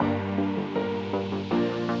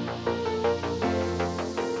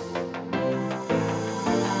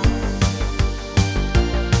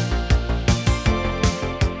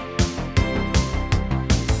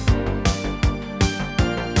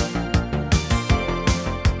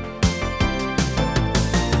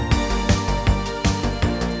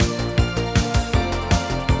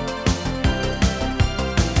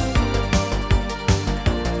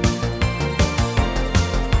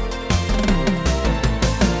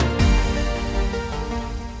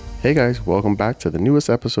Hey guys, welcome back to the newest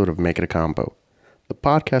episode of Make It a Combo, the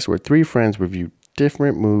podcast where three friends review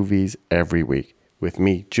different movies every week. With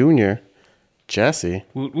me, Junior, Jesse,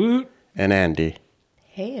 Woot woot. and Andy.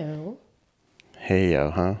 Heyo.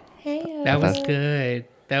 Heyo, huh? Heyo. That was good.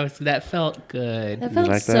 That felt good. That felt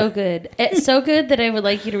like so that? good. It's so good that I would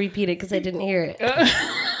like you to repeat it because I didn't hear it.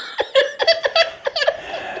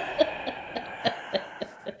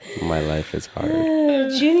 My life is hard.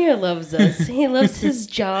 Junior loves us. He loves his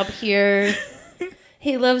job here.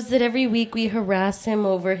 He loves that every week we harass him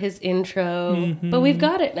over his intro. But we've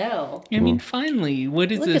got it now. I mean, finally,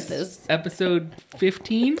 what is Look at this? this. Episode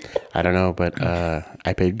 15? I don't know, but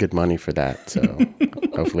I paid good money for that, so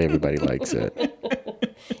hopefully everybody likes it.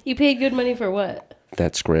 You paid good money for what?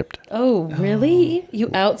 That script. Oh, really? You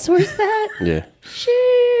outsourced that? Yeah.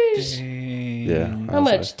 Sheesh. Yeah. How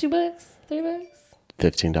much? $2? $3?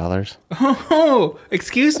 $15. Oh,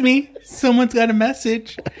 excuse me. Someone's got a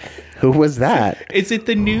message. Who was that? Is it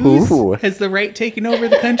the news? Who? Has the right taken over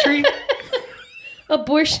the country?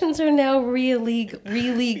 Abortions are now re-legal.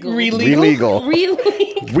 Relegal? Re-legal.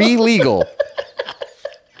 Re-legal. Re-legal.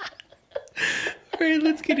 All right,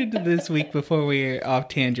 let's get into this week before we're off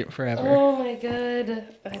tangent forever. Oh my god.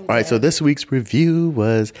 All right, so this week's review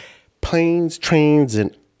was Planes, Trains,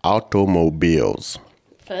 and Automobiles.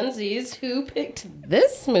 Funsies, who picked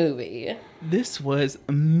this movie? This was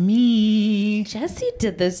me. Jesse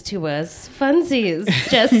did this to us. Funsies,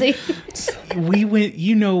 Jesse. We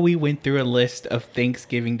went through a list of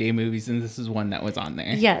Thanksgiving Day movies, and this is one that was on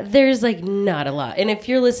there. Yeah, there's like not a lot. And if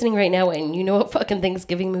you're listening right now and you know a fucking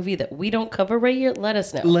Thanksgiving movie that we don't cover right here, let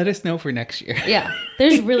us know. Let us know for next year. Yeah,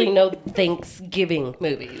 there's really no Thanksgiving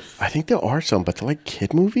movies. I think there are some, but they're like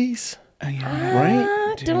kid movies, Yeah.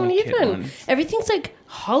 right? Don't kid even. ones. Everything's like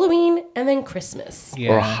Halloween and then Christmas.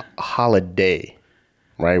 Yeah. Or holiday,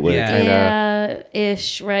 right? Where Yeah. they kinda,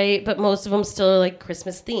 Yeah-ish, right? But most of them still are like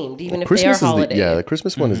Christmas themed, even if Christmas they are is holiday. the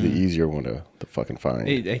Christmas one is the easier one to fucking find.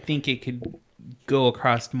 I think it could go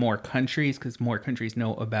across more countries because more countries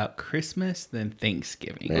know about Christmas than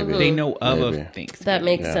Thanksgiving. Maybe. They know Maybe. of Thanksgiving. That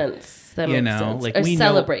makes Yeah. sense. That you makes know, sense. like Or we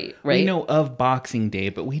celebrate, right? We know of Boxing Day,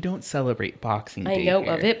 but we don't celebrate Boxing Day. I know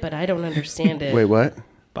here. of it, but I don't understand it. Wait, what?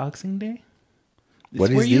 Boxing Day. What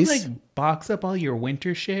It's where is you this? like box up all your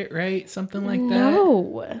winter shit, right? Something like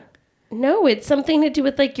that. No, it's something to do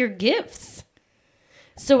with like your gifts.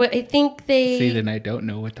 So I think they. See, then I don't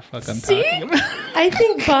know what the fuck I'm See? talking about. I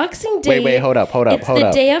think Boxing Day. Wait, hold up. It's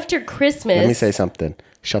the day after Christmas. Let me say something.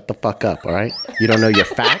 Shut the fuck up, all right? You don't know your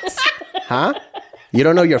facts? Huh? You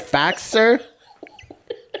don't know your facts, sir?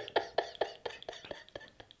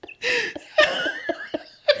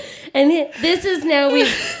 And this is now we've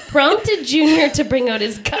prompted Junior to bring out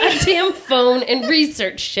his goddamn phone and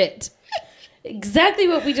research shit. Exactly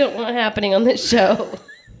what we don't want happening on this show.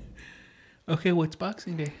 Okay, what's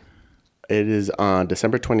Boxing Day? It is on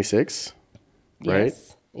December 26th, right?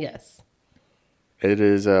 Yes. It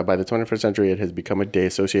is, by the 21st century, it has become a day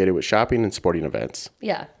associated with shopping and sporting events.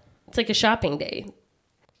 Yeah. It's like a shopping day.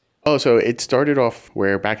 Oh, so it started off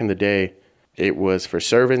where back in the day, it was for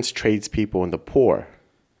servants, tradespeople, and the poor,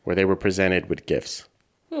 where they were presented with gifts.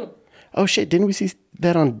 Oh, shit. Didn't we see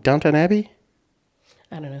that on Downton Abbey?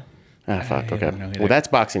 I don't know. Ah, fuck. Okay. don't know either. Well, that's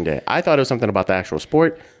Boxing Day. I thought it was something about the actual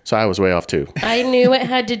sport, so I was way off too. I knew it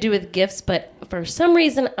had to do with gifts, but for some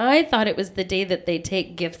reason I thought it was the day that they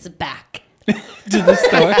take gifts back. To the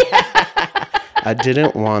store. I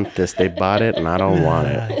didn't want this. They bought it, and I don't want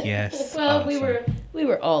it. Yes. Well, awesome. we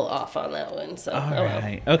were all off on that one. So All oh well.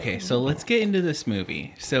 right. Okay, so let's get into this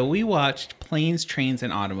movie. So we watched Planes, Trains,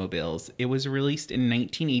 and Automobiles. It was released in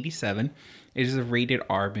 1987. It is a rated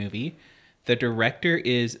R movie. The director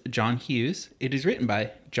is John Hughes. It is written by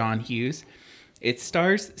John Hughes. It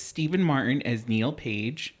stars Stephen Martin as Neil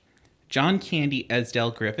Page, John Candy as Del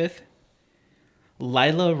Griffith,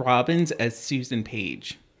 Lila Robbins as Susan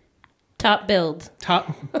Page. Top build.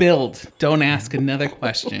 Top build. Don't ask another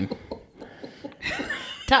question.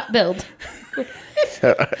 Top build.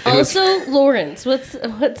 Also, Lawrence. What's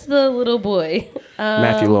the little boy?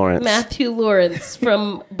 Matthew Lawrence. Matthew Lawrence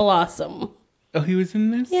from Blossom. Oh, he was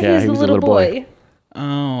in this? Yeah, he's he the was a little little boy. boy.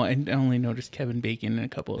 Oh, I only noticed Kevin Bacon and a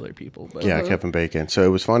couple other people. But Yeah, Kevin Bacon. So it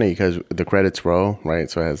was funny because the credits roll, right?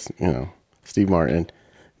 So it has, Steve Martin,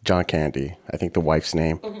 John Candy, I think the wife's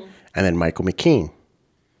name, and then Michael McKean,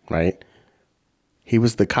 right? He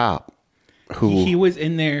was the cop who... he was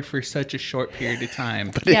in there for such a short period of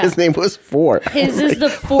time. But Yeah. his name was Ford. His is the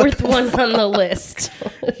fourth one on the list.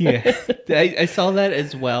 Yeah, I saw that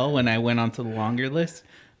as well when I went onto the longer list.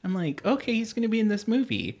 I'm like, okay, he's going to be in this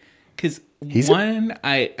movie. Because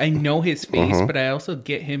I know his face, but I also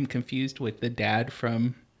get him confused with the dad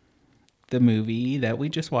from the movie that we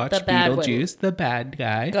just watched, The bad one. Beetlejuice, the bad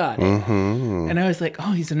guy. Got it. And I was like,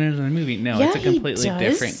 oh, he's in another movie. No, Yeah, it's a he completely does.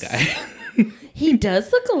 different guy. He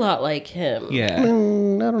does look a lot like him. Yeah. I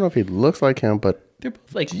don't know if he looks like him, but They're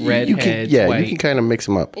both like you redheads, can, white. you can kind of mix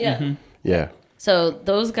them up. Yeah. Yeah. So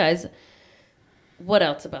those guys. What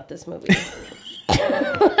else about this movie?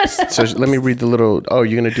 So let me read the little. Oh,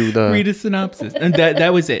 you're gonna do the. Read a synopsis. And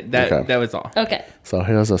that was it. Okay. That was all. Okay. So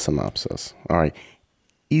here's a synopsis. All right.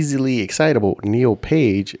 Easily excitable, Neil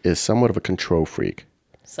Page is somewhat of a control freak,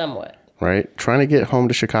 Somewhat. right? Trying to get home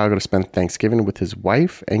to Chicago to spend Thanksgiving with his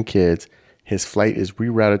wife and kids, his flight is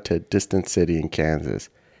rerouted to a distant city in Kansas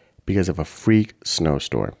because of a freak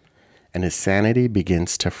snowstorm, and his sanity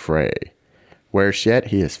begins to fray. Worse yet,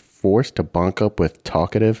 he is forced to bunk up with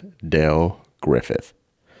talkative Dale Griffith,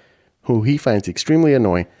 who he finds extremely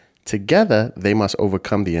annoying. Together, they must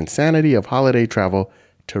overcome the insanity of holiday travel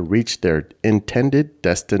to reach their intended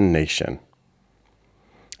destination.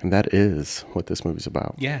 And that is what this movie's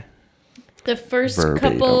about. Yeah. The first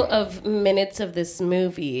Verbatim. couple of minutes of this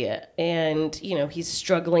movie, and he's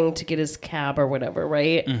struggling to get his cab or whatever,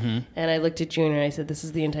 right? Mm-hmm. And I looked at Junior and I said, "This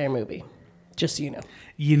is the entire movie, just so you know.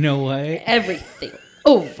 You know what? Everything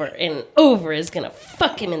over and over is gonna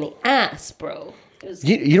fuck him in the ass, bro." It was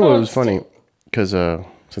You know what was constant. funny? Because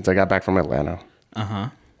since I got back from Atlanta,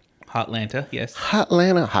 Hotlanta, yes. hot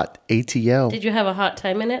Atlanta, hot ATL. Did you have a hot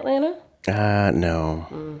time in Atlanta?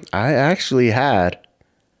 No. I actually had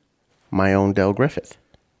my own Dale Griffith.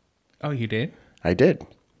 Oh, you did? I did.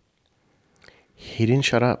 He didn't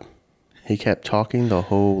shut up. He kept talking the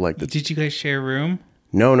whole Did you guys share a room?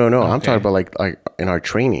 No. I'm Okay. talking about like in our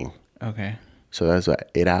training. Okay. So that's what,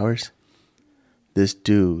 8 hours? This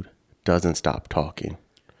dude doesn't stop talking.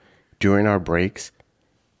 During our breaks,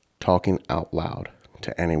 talking out loud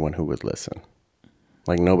to anyone who would listen.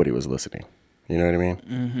 Like nobody was listening. You know what I mean?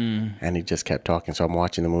 Mm-hmm. And he just kept talking. So I'm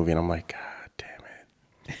watching the movie and I'm like, God damn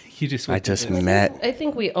it. You just I just met. I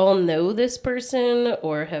think we all know this person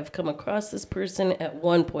or have come across this person at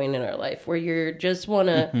one point in our life where you just want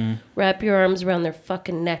to wrap your arms around their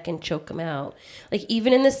fucking neck and choke them out. Like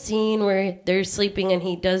even in the scene where they're sleeping and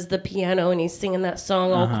he does the piano and he's singing that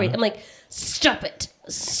song all crazy. I'm like, stop it.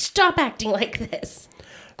 Stop acting like this.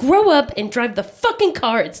 Grow up and drive the fucking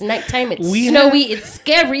car. It's nighttime. It's snowy. It's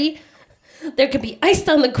scary. There could be ice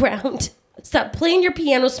on the ground. Stop playing your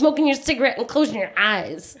piano, smoking your cigarette, and closing your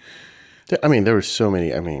eyes. I mean, there were so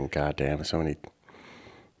many. I mean, goddamn, so many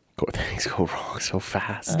things go wrong so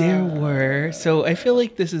fast. There were. So I feel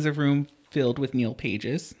like this is a room filled with Neil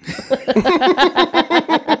Pages.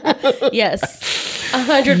 Yes,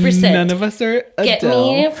 100%. None of us are Get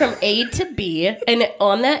Adele. me from A to B, and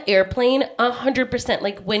on that airplane, 100%.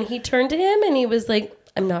 Like when he turned to him and he was like,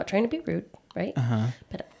 "I'm not trying to be rude, right?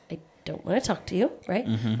 But I don't want to talk to you, right?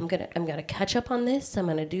 I'm gonna catch up on this. I'm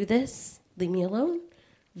gonna do this. Leave me alone."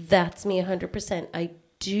 That's me 100%. I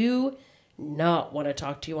do not want to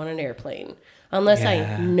talk to you on an airplane unless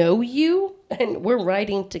I know you and we're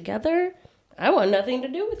riding together. I want nothing to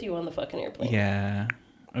do with you on the fucking airplane. Yeah,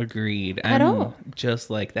 agreed. At I'm all. just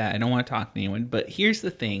like that. I don't want to talk to anyone. But here's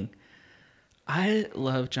the thing. I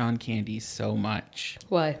love John Candy so much.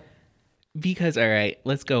 Why? Because, all right,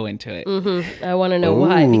 let's go into it. I want to know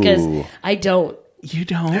why, because Ooh. I don't. You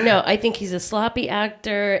don't? No, I think he's a sloppy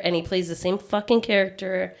actor and he plays the same fucking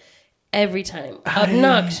character every time.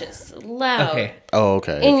 Obnoxious, loud. Okay. Oh,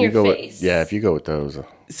 okay. In if you your go face. if you go with those.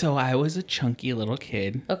 So I was a chunky little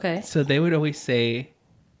kid. Okay. So they would always say,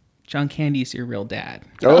 John Candy's your real dad.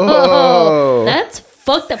 Oh, That's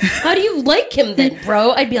fucked up. How do you like him then,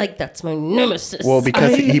 bro? I'd be like, that's my nemesis. well,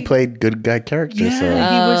 because he played good guy characters. Yeah, So.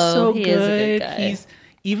 he was so he good. is a good guy. He's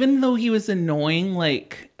even though he was annoying,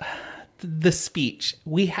 like the speech.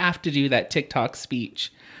 We have to do that TikTok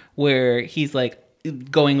speech where he's like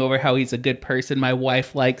going over how he's a good person. My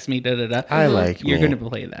wife likes me. Da da da. I like You're me. gonna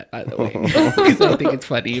play that, by the way, because I think it's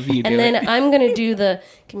funny if you do and then it. I'm going to do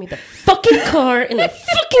give me the fucking car and the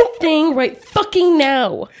fucking thing right fucking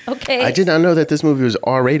now. Okay? I did not know that this movie was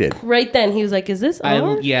R-rated. Right then, he was like, is this R?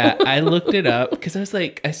 I looked it up because I was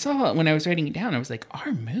like, I saw it when I was writing it down. I was like,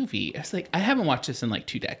 our movie. I was like, I haven't watched this in like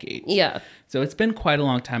 2 decades. Yeah. So it's been quite a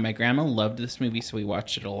long time. My grandma loved this movie, so we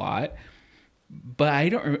watched it a lot. But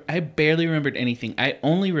I barely remembered anything. I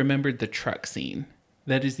only remembered the truck scene.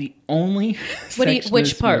 That is the only.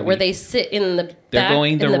 Which part? Where they sit in the They're back,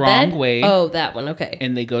 going the in the wrong bed? way. Oh, that one. Okay.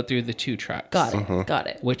 and they go through the 2 trucks. Got it. Got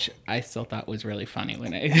it. Which I still thought was really funny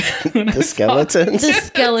when I The skeletons. The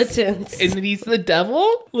skeletons. and then he's the devil.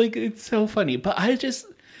 Like, it's so funny. But I just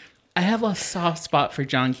I have a soft spot for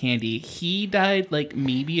John Candy. He died like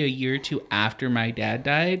maybe a year or two after my dad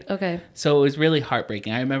died. Okay. So it was really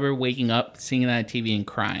heartbreaking. I remember waking up, seeing that on TV and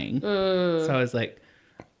crying. So I was like,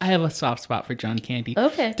 I have a soft spot for John Candy.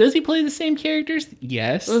 Okay. Does he play the same characters?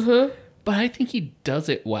 Yes. But I think he does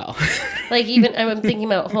it well. Like even I'm thinking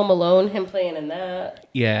about Home Alone, him playing in that.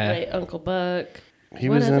 Yeah. Right, Uncle Buck. He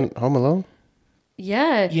was in Home Alone?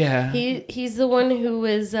 Yeah. Yeah. He's the one who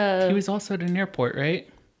was He was also at an airport, right?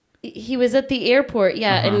 he was at the airport,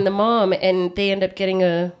 and the mom, and they end up getting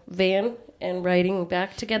a van and riding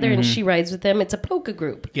back together, and she rides with them. It's a polka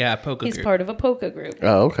group. Yeah, polka He's group. part of a polka group.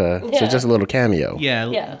 Oh, okay. Yeah. So just a little cameo. Yeah,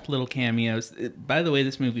 Yeah. little cameos. By the way,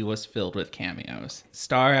 this movie was filled with cameos.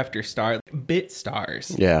 Star after star, bit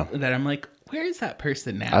stars. Yeah. That I'm like, where is that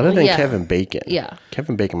person now? Other than Yeah. Kevin Bacon. Yeah.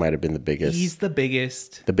 Kevin Bacon might have been the biggest. He's the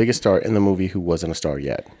biggest. the biggest star in the movie who wasn't a star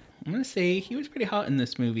yet. I'm going to say he was pretty hot in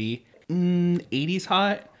this movie. 80s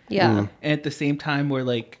hot. Yeah. And at the same time, where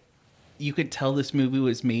like you could tell this movie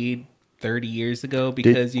was made 30 years ago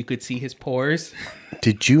because you could see his pores.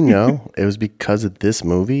 Did you know it was because of this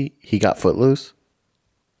movie he got Footloose?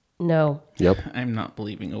 No. Yep. I'm not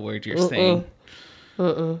believing a word you're saying.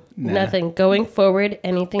 Nothing. Going forward,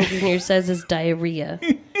 anything Junior says is diarrhea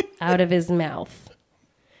out of his mouth.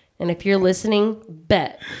 And if you're listening,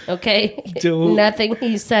 bet, okay? Don't- Nothing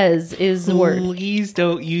he says is the word. Please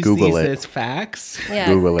don't use Google these it. as facts. Yeah,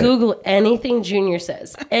 Google it. Google anything Junior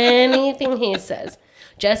says. Anything he says.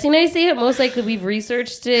 Jesse and I say it. Most likely we've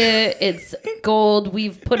researched it. It's gold.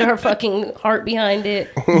 We've put our fucking heart behind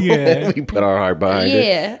it. Yeah. We put our heart behind it.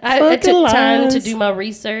 Yeah. I took time to lies. do my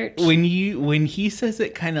research. When he says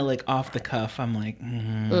it kind of like off the cuff, I'm like,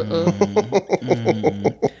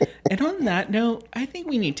 And on that note, I think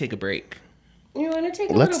we need to take a break. You want to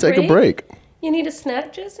take a Let's little take a break. You need a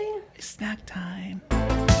snack, Jesse? Snack time.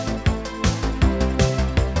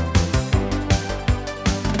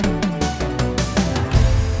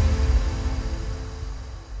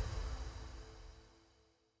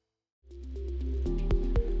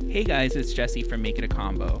 Hey guys, it's Jesse from Make It a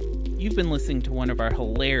Combo. You've been listening to one of our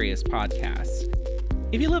hilarious podcasts.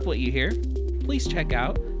 If you love what you hear, please check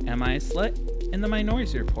out Am I a Slut and The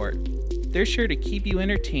Minority Report. They're sure to keep you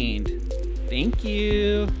entertained. Thank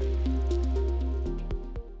you.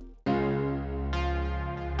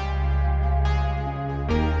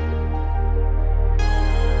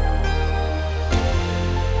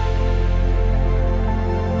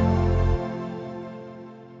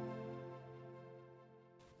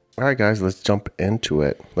 All right, guys, let's jump into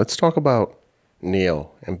it. Let's talk about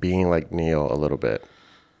Neil and being like Neil a little bit.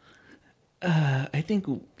 I think,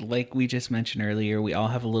 like we just mentioned earlier, we all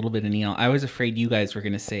have a little bit of Neil. I was afraid you guys were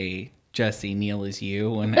going to say, Jesse, Neil is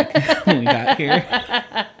you when we got here.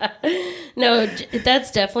 No,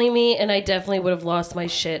 that's definitely me, and I definitely would have lost my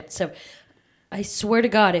shit. So I swear to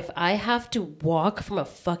God, if I have to walk from a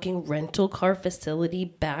fucking rental car facility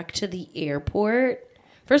back to the airport...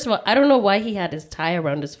 First of all, I don't know why he had his tie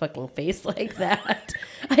around his fucking face like that.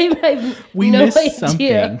 I have We no missed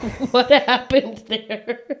idea something. what happened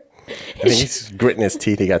there. I think he's gritting his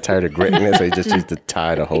teeth. He got tired of gritting it, so he just used the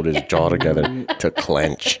tie to hold his jaw together to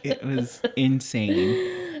clench. It was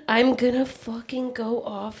insane. I'm gonna fucking go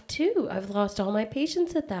off too. I've lost all my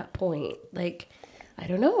patience at that point. Like, I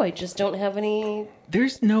don't know. I just don't have any.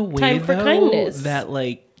 There's no way, Time for though, kindness. that,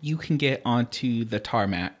 like, you can get onto the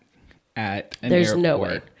tarmac at an There's airport. no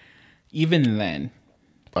way. Even then.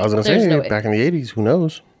 I was going to There's say, no way. back in the 80s, who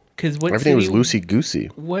knows? Because what Everything was city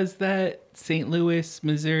loosey-goosey. was that? St. Louis,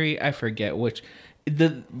 Missouri? I forget which.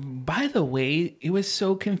 By the way, it was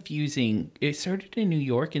so confusing. It started in New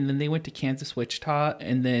York, and then they went to Kansas, Wichita,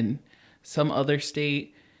 and then some other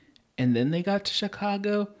state, and then they got to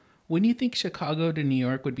Chicago. Wouldn't you think Chicago to New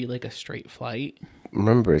York would be like a straight flight?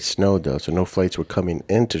 Remember, it snowed, though, so no flights were coming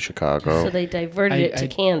into Chicago. So they diverted it to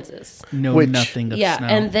Kansas. No, Which- nothing of Yeah, snow.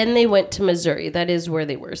 and then they went to Missouri. That is where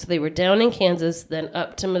they were. So they were down in Kansas, then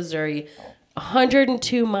up to Missouri,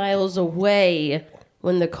 102 miles away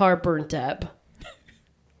when the car burnt up.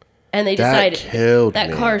 And they That decided killed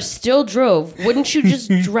that me. car still drove. Wouldn't you just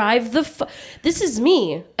drive the This is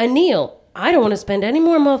me, Anil. I don't want to spend any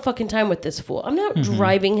more motherfucking time with this fool. I'm not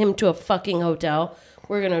driving him to a fucking hotel.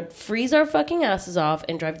 We're going to freeze our fucking asses off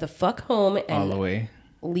and drive the fuck home all the and way.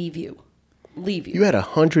 leave you. Leave you. You had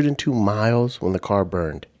 102 miles when the car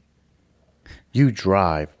burned. You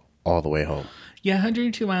drive all the way home. Yeah,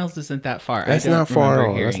 102 miles isn't that far. That's I don't not far at remember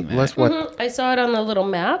all. hearing that. That's what I saw it on the little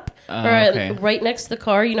map, okay. right next to the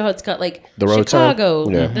car. You know how it's got like The road sign? Chicago,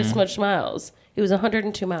 Yeah. this much miles. It was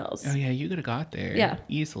 102 miles. Oh yeah, you could have got there. Yeah.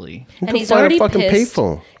 Easily. And he's find a already fucking pissed.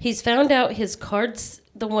 payphone. He's found out his card's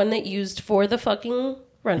the one that used for the fucking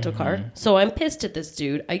rental car. So I'm pissed at this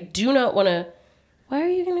dude. I do not want to. Why are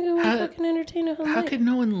you going to go and fucking entertain a home How light? could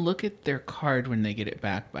no one look at their card when they get it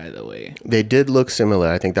back, by the way? They did look similar.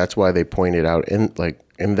 I think that's why they pointed out in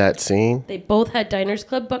that scene. They both had Diners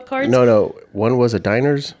Club butt cards. No. One was a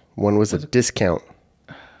Diners, one was a discount,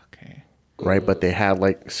 Okay. right? But they had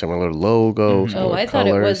like similar logos. Oh, I thought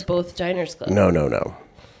it was both Diners Club. No.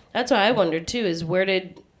 That's why I wondered too. Is where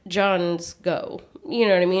did John's go? You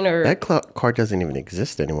know what I mean? Or That card doesn't even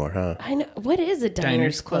exist anymore, huh? I know what is a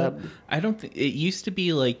Diners, Club? I don't think it used to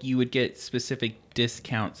be like you would get specific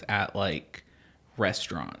discounts at like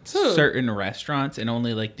restaurants, certain restaurants, and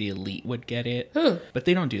only like the elite would get it. But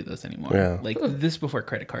they don't do those anymore. Yeah. Like this before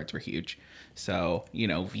credit cards were huge. So,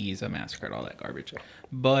 Visa, MasterCard, all that garbage.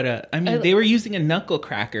 But I mean, they were using a knuckle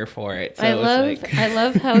cracker for it. So I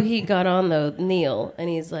love how he got on though, Neil, and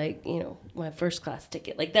he's like, my first class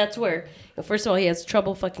ticket. Like that's where first of all he has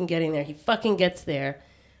trouble fucking getting there. He fucking gets there.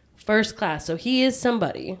 First class. So he is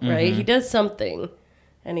somebody, right? He does something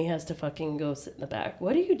and he has to fucking go sit in the back.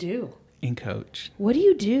 What do you do? in coach. What do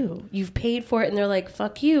you do? You've paid for it and they're like,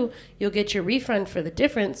 fuck you. You'll get your refund for the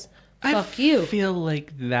difference. Fuck you. I feel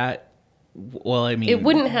like that. Well, I mean, It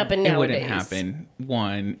wouldn't happen nowadays. It wouldn't happen.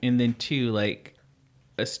 One, and then two, like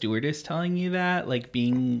a stewardess telling you that, like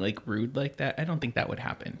being like rude like that. I don't think that would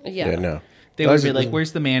happen. Yeah. no. They would be like,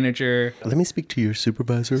 "Where's the manager?" Let me speak to your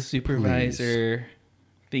supervisor. Supervisor,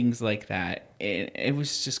 things like that. It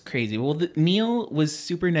was just crazy. Well, Neil was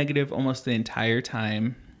super negative almost the entire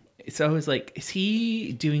time. So I was like, is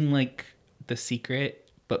he doing like The Secret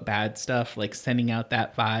but bad stuff, like sending out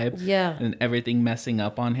that vibe? Yeah. And everything messing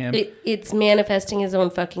up on him. It's manifesting his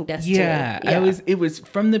own fucking destiny. Yeah. It was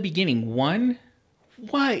from the beginning. One,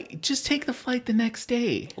 why? Just take the flight the next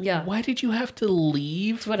day. Yeah. Why did you have to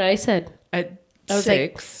leave That's what I said. at I was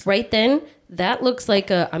 6? like, right then, that looks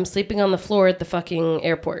like I'm sleeping on the floor at the fucking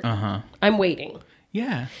airport. I'm waiting.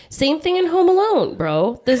 Yeah. Same thing in Home Alone,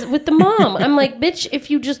 bro. This with the mom. I'm like, bitch, if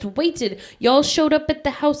you just waited, y'all showed up at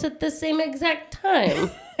the house at the same exact time.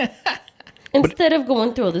 Instead of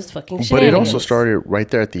going through all this fucking shit. But it also started right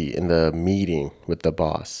there in the meeting with the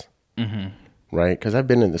boss. Mm-hmm. Right? Because I've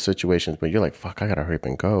been in the situations where you're like, fuck, I gotta hurry up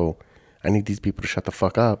and go. I need these people to shut the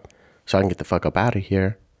fuck up so I can get the fuck up out of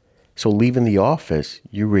here. So leaving the office,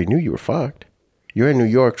 you already knew you were fucked. You're in New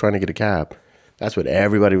York trying to get a cab. That's what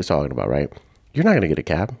everybody was talking about, right? You're not going to get a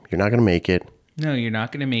cab. You're not going to make it. No, you're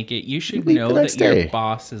not going to make it. You should leave know the that next your day.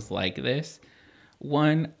 boss is like this.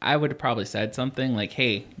 One, I would have probably said something like,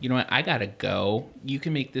 hey, you know what? I got to go. You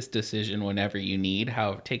can make this decision whenever you need.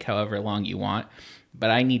 Take however long you want. But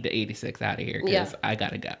I need the 86 out of here because Yeah. I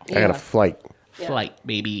got to go. I got a flight. Flight,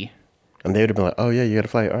 baby. And they would have been like, oh, yeah, you got a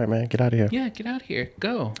flight. All right, man, get out of here. Yeah, get out of here.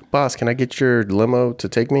 Go. Boss, can I get your limo to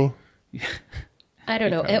take me? I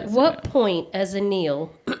don't know. At what point, as a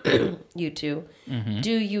Neil, you two,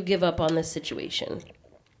 do you give up on this situation?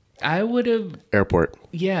 I would have, Airport.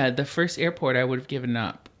 yeah, the first airport I would have given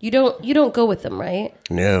up. You don't go with them, right?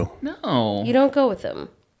 No. No. You don't go with them.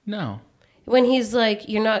 No. When he's like,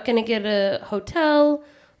 you're not going to get a hotel,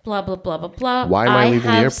 blah, blah, blah, blah, blah. Why am I leaving the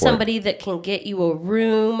have airport? somebody that can get you a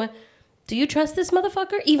room. Do you trust this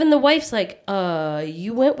motherfucker? Even the wife's like,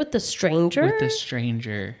 you went with the stranger? With the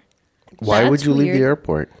stranger. Why would That's you leave the weird.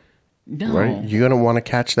 airport? No. Right? You're going to want to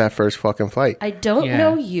catch that first fucking flight. I don't Yeah.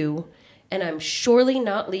 know you, and I'm surely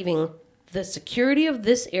not leaving the security of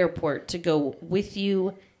this airport to go with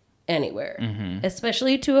you anywhere,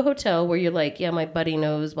 especially to a hotel where you're like, yeah, my buddy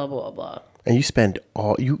knows, blah, blah, blah, blah. And you spend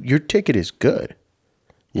your ticket is good.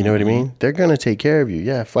 You know what I mean? They're going to take care of you.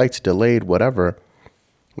 Yeah, flight's delayed, whatever.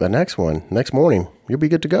 The next morning, you'll be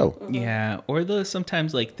good to go. Yeah, or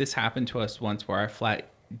sometimes like this happened to us once where our flight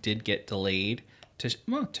did get delayed to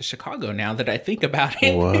Chicago. Now that I think about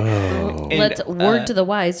it, Whoa. And, Let's word to the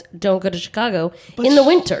wise, don't go to Chicago in the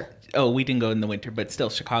winter. oh, we didn't go in the winter, but still,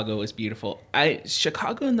 Chicago was beautiful.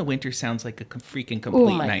 Chicago in the winter sounds like a freaking Oh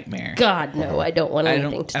complete my nightmare. God, no, I don't want I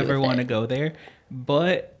anything don't to do ever with want to it. go there,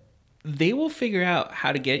 but they will figure out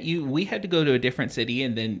how to get you. We had to go to a different city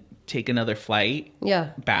and then take another flight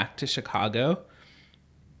Yeah. back to Chicago.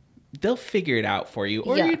 They'll figure it out for you,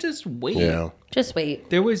 or Yeah. you just wait. Yeah. Just wait.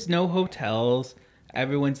 There was no hotels.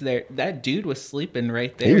 Everyone's there. That dude was sleeping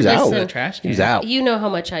right there. He was next out. to the trash can. He was out. You know how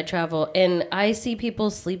much I travel, and I see people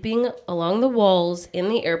sleeping along the walls in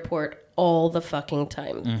the airport all the fucking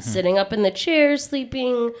time. Sitting up in the chairs,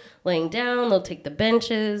 sleeping, laying down, they'll take the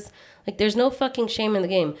benches. Like, there's no fucking shame in the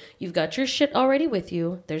game. You've got your shit already with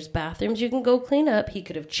you. There's bathrooms you can go clean up. He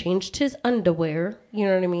could have changed his underwear. You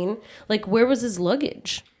know what I mean? Like, where was his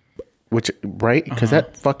luggage? Right? Because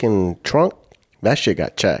that fucking trunk, that shit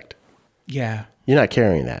got checked. Yeah. You're not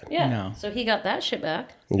carrying that. Yeah. No. So he got that shit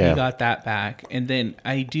back. Yeah. He got that back. And then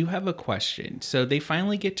I do have a question. So they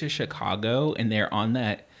finally get to Chicago and they're on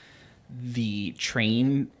the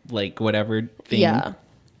train, like whatever thing. Yeah.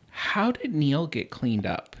 How did Neil get cleaned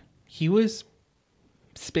up? He was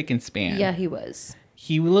spick and span. Yeah, he was.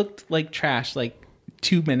 He looked like trash like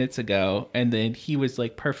 2 minutes ago. And then he was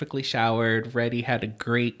like perfectly showered, ready, had a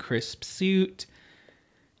great crisp suit.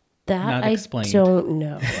 That Not I explained. don't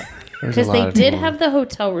know. There's Because a they lot of did people. have the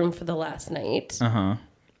hotel room for the last night.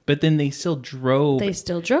 But then they still drove. They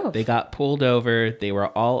still drove. They got pulled over. They were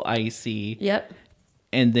all icy. Yep.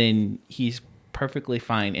 And then he's perfectly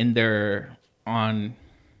fine. And they're on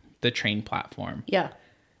the train platform. Yeah.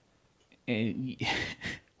 And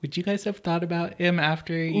would you guys have thought about him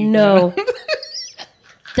after you No.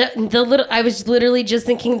 the little I was literally just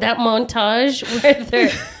thinking that montage where they're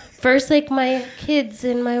first like my kids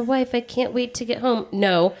and my wife, I can't wait to get home.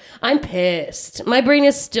 No, I'm pissed. My brain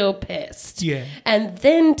is still pissed. Yeah. And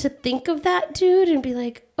then to think of that dude and be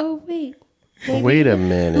like, oh wait. Wait a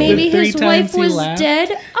minute. Maybe The 3 his wife times he was laughed. dead.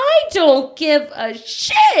 I don't give a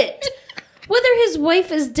shit. Whether his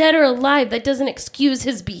wife is dead or alive, that doesn't excuse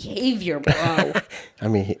his behavior, bro. I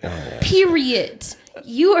mean, oh, yeah. Period.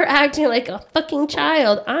 You are acting like a fucking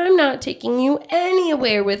child. I'm not taking you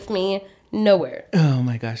anywhere with me. Nowhere. Oh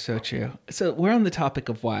my gosh, so true. So we're on the topic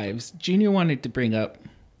of wives. Junior wanted to bring up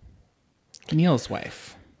Neil's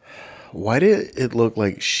wife. Why did it look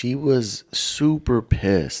like she was super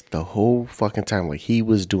pissed the whole fucking time? Like he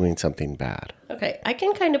was doing something bad. Okay, I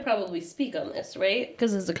can kind of probably speak on this, right?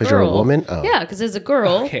 Because as a girl. 'Cause you're a woman? Oh. Yeah, because as a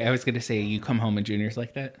girl, Okay, I was going to say you come home and Junior's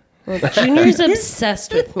like that. well, Junior's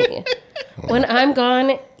obsessed with me. When I'm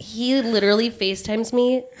gone, he literally FaceTimes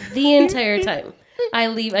me the entire time. I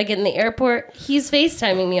leave, I get in the airport, he's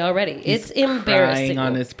FaceTiming me already. It's embarrassing. Crying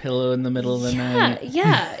on his pillow in the middle of the night.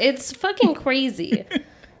 Yeah, it's fucking crazy.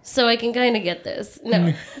 So I can kind of get this.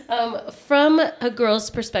 No, from a girl's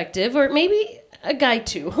perspective, or maybe a guy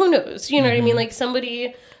too. Who knows? You know what I mean? Like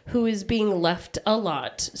somebody who is being left a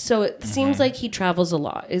lot. So it seems like he travels a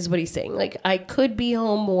lot, is what he's saying. Like I could be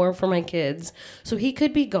home more for my kids, so he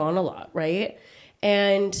could be gone a lot, right?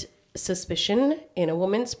 And suspicion in a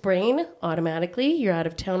woman's brain, automatically, you're out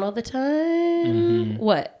of town all the time.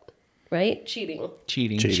 What? Right? Cheating,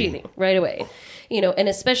 right away. You know, and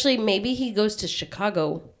especially maybe he goes to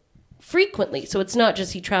Chicago frequently. So it's not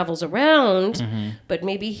just he travels around, but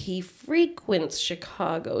maybe he frequents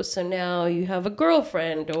Chicago. So now you have a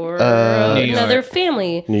girlfriend or another York.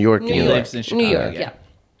 family. New York. He lives in Chicago. New York, yeah.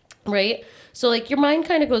 Right? So like your mind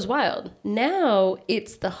kind of goes wild. Now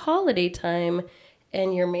it's the holiday time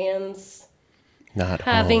and your man's Not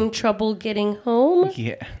having trouble getting home,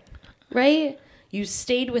 Yeah. right? You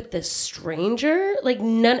stayed with this stranger, like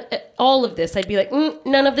all of this. I'd be like,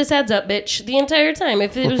 none of this adds up, bitch. The entire time.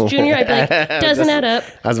 If it was Junior, I'd be like, doesn't add up.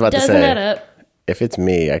 I was about to doesn't say. add up. If it's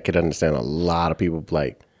me, I could understand a lot of people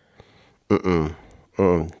like,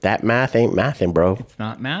 that math ain't mathin', bro. It's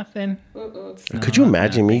not mathin'. Could you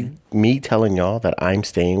imagine me telling y'all that I'm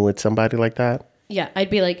staying with somebody like that? Yeah, I'd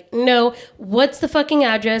be like, no, what's the fucking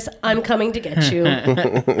address? I'm coming to get you.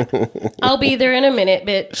 I'll be there in a minute,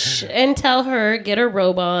 bitch. And tell her, get her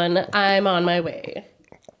robe on. I'm on my way.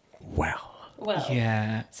 Wow. Well,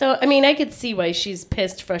 Yeah. so, I mean, I could see why she's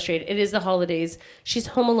pissed, frustrated. It is the holidays. She's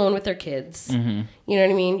home alone with her kids. You know what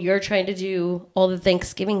I mean? You're trying to do all the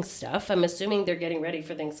Thanksgiving stuff. I'm assuming they're getting ready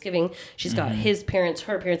for Thanksgiving. She's got his parents,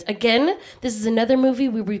 her parents. Again, this is another movie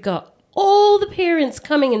where we've got all the parents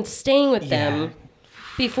coming and staying with them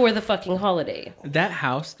before the fucking holiday. That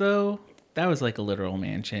house, though, that was like a literal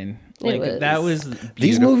mansion. It Like, was. that was These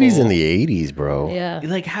beautiful. movies in the 80s, bro. Yeah.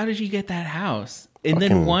 Like, how did you get that house? And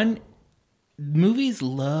then movies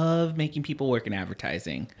love making people work in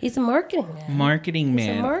advertising. He's a marketing man. Marketing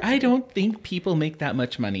man. marketer. I don't think people make that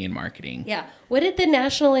much money in marketing. Yeah. What did the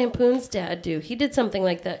National Lampoon's dad do? He did something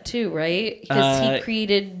like that too, right? Because he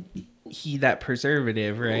created, That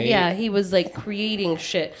preservative, right? yeah, he was like creating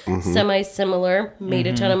shit semi-similar, made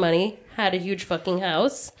a ton of money, had a huge fucking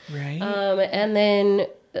house. Right. And then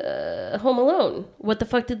Home Alone. What the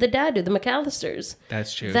fuck did the dad do? The McAllisters.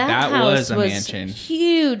 That's true. That That house was a mansion.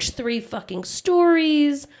 huge, 3 fucking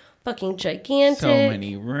stories, fucking gigantic. So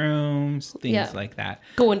many rooms, things Yeah. like that.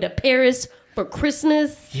 Going to Paris for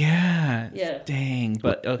Christmas. Yeah. Yeah. Dang.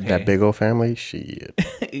 But okay. That big old family, shit.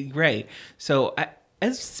 Right. So,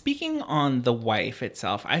 as speaking on the wife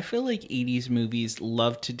itself, I feel like 80s movies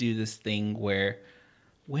love to do this thing where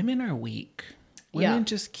women are weak. Women Yeah.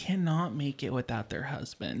 just cannot make it without their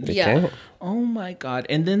husband. Yeah. Can't. Oh my God.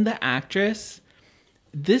 And then the actress,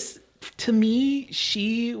 this To me,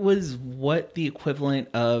 she was what the equivalent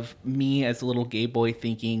of me as a little gay boy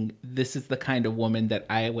thinking this is the kind of woman that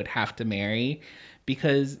I would have to marry,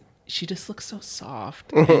 because she just looks so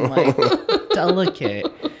soft and like delicate.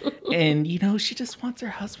 And, you know, she just wants her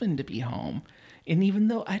husband to be home. And even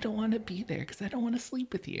though I don't want to be there because I don't want to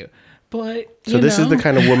sleep with you. But, So this is the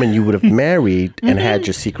kind of woman you would have married and had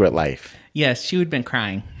your secret life. Yes, she would have been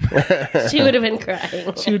crying. She would have been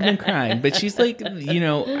crying. She would have been crying. But she's like, you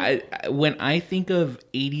know, when I think of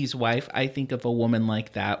 80s wife, I think of a woman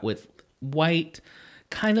like that with white,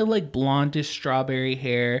 kind of like blondish strawberry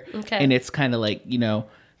hair. Okay. And it's kind of like, you know,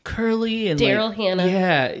 curly and Daryl like, Hannah.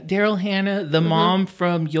 Yeah, Daryl Hannah, the mom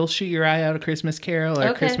from You'll Shoot Your Eye Out, A Christmas Carol, or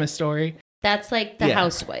Okay. Christmas Story. That's like the Yeah.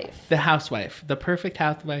 housewife. The housewife, the perfect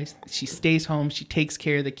housewife. She stays home. She takes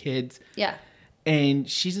care of the kids. Yeah. And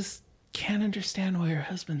she just can't understand why her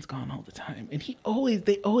husband's gone all the time. And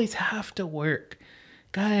they always have to work.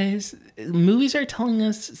 Guys, movies are telling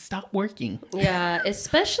us stop working. Yeah.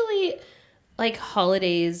 Especially like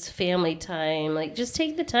holidays, family time. Like just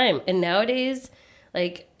take the time. And nowadays,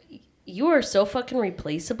 like you are so fucking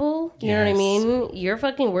replaceable. You know what I Yes. mean? Your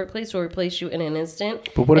fucking workplace will replace you in an instant.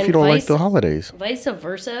 But what if And you don't like vice- the holidays? Vice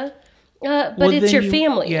versa. But Well, it's then your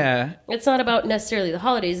family. Yeah. It's not about necessarily the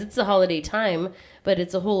holidays. It's the holiday time, but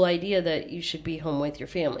it's a whole idea that you should be home with your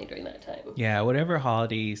family during that time. Yeah, whatever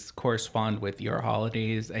holidays correspond with your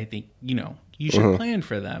holidays, I think, you know, you should plan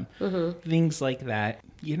for them. Things like that.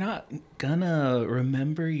 You're not gonna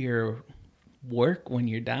remember your work when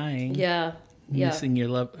you're dying. Yeah. Yeah. Missing your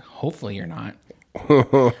love. Hopefully you're not.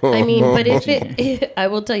 I mean, but if I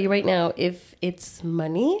will tell you right now, if it's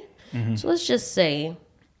money, so let's just say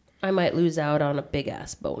I might lose out on a big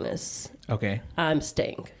ass bonus. Okay. I'm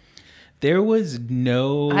staying. There was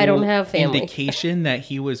no I don't have family. indication that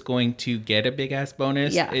he was going to get a big ass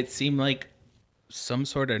bonus. Yeah. It seemed like some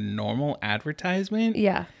sort of normal advertisement.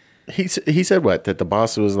 Yeah. He said what? That the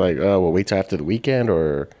boss was like, oh, well, wait till after the weekend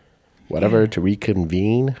or whatever to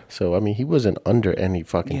reconvene. So, I mean, he wasn't under any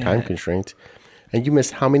fucking time constraints. And you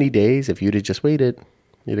missed how many days? If you'd have just waited,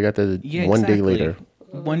 you'd have got the one day later.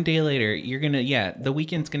 1 day later, you're going to, the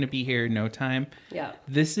weekend's going to be here in no time. Yeah.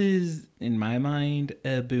 This is, in my mind,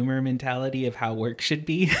 a boomer mentality of how work should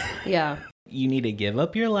be. Yeah. You need to give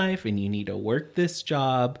up your life and you need to work this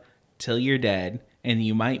job till you're dead. And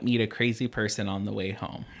you might meet a crazy person on the way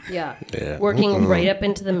home. Yeah. Yeah. Working right up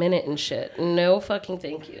into the minute and shit. No fucking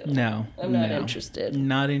thank you. No. I'm not interested.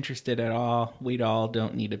 Not interested at all. We all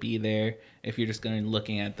don't need to be there if you're just going to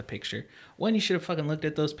looking at the picture. When you should have fucking looked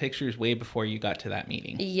at those pictures way before you got to that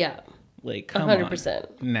meeting. Yeah. Like, come 100%.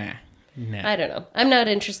 on. Nah. I don't know. I'm not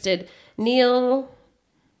interested. Neil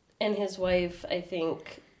and his wife, I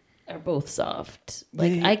think, are both soft.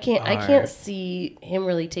 Like They I are. can't see him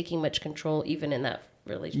really taking much control even in that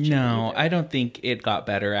relationship. No, either. I don't think it got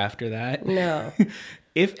better after that. No.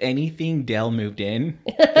 If anything, Dale moved in.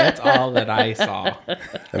 That's all that I saw.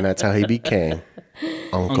 And that's how he became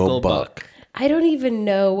Uncle Uncle Buck. I don't even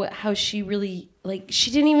know how she really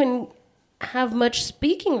she didn't even have much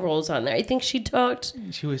speaking roles on there. I think she talked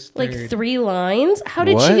She was like third. 3 lines. How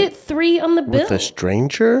did What? she get 3 on the bill? With a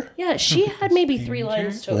stranger? Yeah, she had maybe 3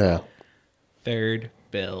 lines total. Yeah. Third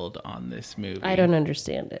build on this movie. I don't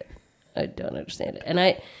understand it. I don't understand it. And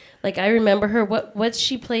I remember her. What's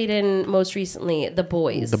she played in most recently? The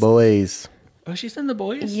Boys. The boys. Oh, she's in The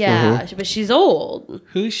Boys? Yeah, but she's old.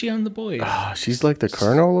 Who is she on The Boys? Oh, she's like the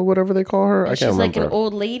colonel or whatever they call her. I She's can't like remember. an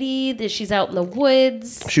old lady that she's out in the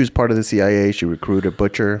woods. She was part of the CIA. She recruited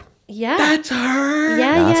Butcher. Yeah. That's her.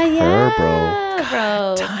 yeah, That's yeah, her, bro. yeah,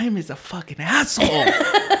 bro. Time is a fucking asshole.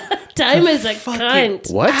 Time is a fucking-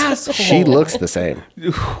 cunt. What? Asshole. She looks the same.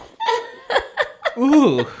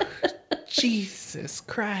 Ooh. Jesus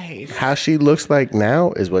Christ. How she looks like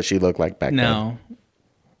now is what she looked like back then. No.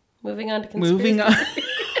 Moving on to conspiracy. Moving on.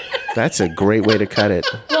 That's a great way to cut it.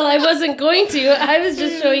 Well, I wasn't going to. I was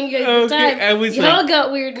just showing you guys the Okay, time. I was Y'all like,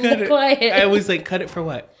 got weird Cut and it. quiet. I was like, cut it for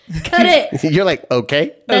what? Cut it. You're like,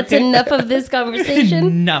 okay. That's Okay. enough of this conversation.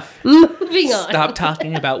 Enough. Moving on. Stop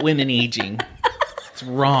talking about women aging. It's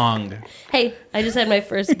wrong. Hey, I just had my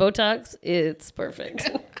first Botox. It's perfect.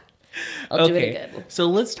 I'll do it again. So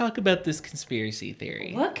let's talk about this conspiracy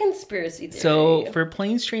theory. What conspiracy theory? So for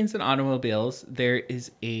planes, trains, and automobiles, there is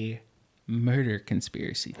a murder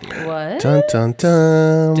conspiracy theory. what? Dun dun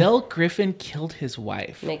dun. Del Griffin killed his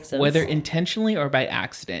wife. Makes sense. Whether intentionally or by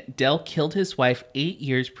accident, Del killed his wife 8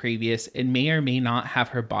 years previous and may or may not have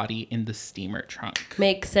her body in the steamer trunk.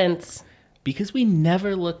 Makes sense. Because we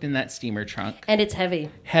never looked in that steamer trunk. And it's heavy.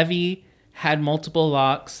 Heavy, had multiple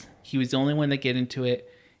locks. He was the only one that get into it.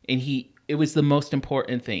 And it was the most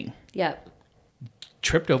important thing. Yeah.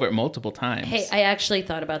 tripped over it multiple times. Hey, I actually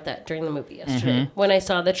thought about that during the movie yesterday. When I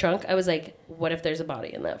saw the trunk, I was like, what if there's a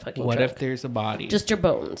body in that fucking What trunk? if there's a body? Just her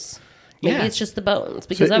bones. Maybe Yeah. it's just the bones.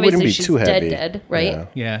 Because it wouldn't obviously be she's too heavy. dead, right? Yeah.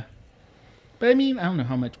 Yeah. But I mean, I don't know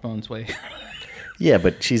how much bones weigh. Yeah,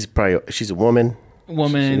 but she's a woman.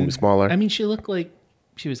 Woman. She's gonna be smaller. I mean, she looked like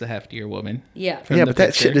she was a heftier woman. Yeah. From Yeah, the but that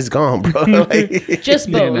picture. shit is gone, bro. Like, Just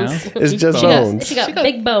You know? bones. it's just She bones. got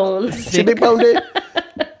big bones. She big boned it.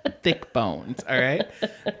 Thick bones, all right?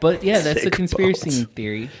 But yeah, that's the Thick conspiracy bones.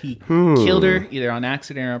 theory. He killed her either on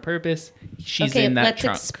accident or on purpose. She's Okay, in that let's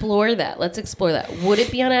trunk. explore that. Let's explore that. Would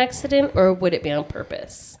it be on accident or would it be on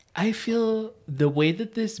purpose? I feel the way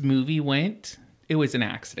that this movie went, it was an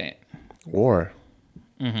accident. Or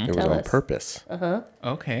it was Tell on us. purpose.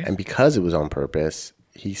 Okay. And because it was on purpose,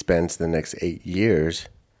 he spends the next 8 years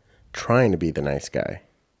trying to be the nice guy.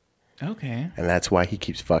 Okay. And that's why he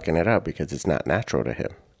keeps fucking it up, because it's not natural to him,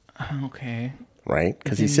 Okay. right?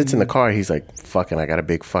 Because he sits in the car, he's like, fucking, I got a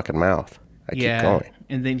big fucking mouth. I keep going.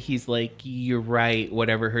 And then he's like, "You're right.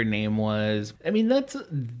 Whatever her name was." I mean, that's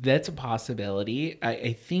a possibility.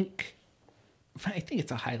 I think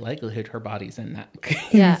it's a high likelihood her body's in that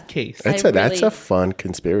Yeah. case. That's I that's really- a fun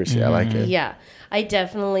conspiracy. I like it. Yeah, I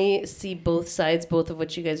definitely see both sides, both of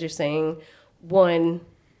what you guys are saying. One,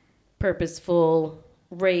 purposeful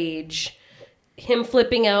rage, him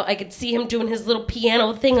flipping out. I could see him doing his little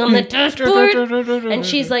piano thing on the dashboard, and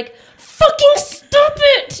she's like, "Fucking stop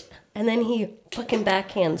it!" And then he fucking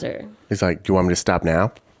backhands her. He's like, do you want me to stop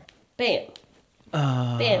now? Bam.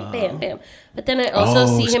 Bam, bam, bam. But then I also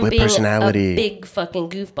Oh, see him split being personality. a big fucking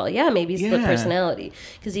goofball. Yeah, maybe split Yeah. personality.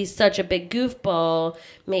 Because he's such a big goofball.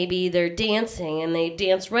 Maybe they're dancing and they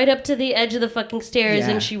dance right up to the edge of the fucking stairs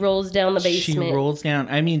Yeah. and she rolls down the basement. She rolls down.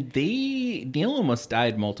 I mean, Neil almost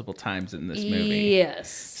died multiple times in this movie. Yes.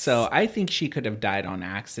 So I think she could have died on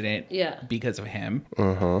accident. Yeah. Because of him.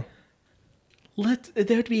 That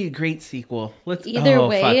would be a great sequel. Either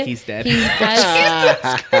way, fuck, he's dead. he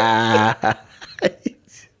has,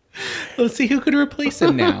 Let's see who could replace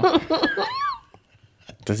him now.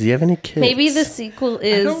 Does he have any kids? maybe the sequel don't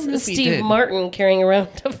know is if he Steve did. Martin carrying around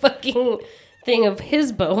a fucking thing of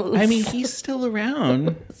his bones. I mean, he's still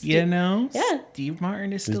around, you know? Yeah. Steve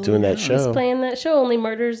Martin is still doing that around. show. playing that show, Only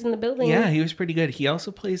Murders in the Building. Yeah, he was pretty good. He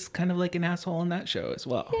also plays kind of like an asshole in that show as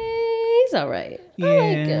well. He's all right. I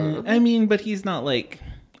like him. I mean, but he's not like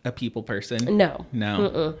a people person. No.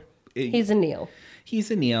 No. He's a Neil.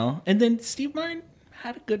 He's a Neil. And then Steve Martin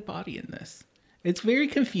had a good body in this. It's very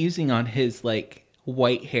confusing on his like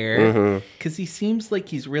white hair because he seems like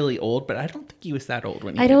he's really old, but I don't think he was that old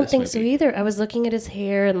when he I did don't this think so movie. either. I was looking at his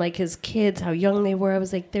hair and like his kids, how young they were. I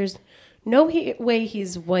was like, there's no way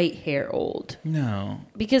he's white hair old. No.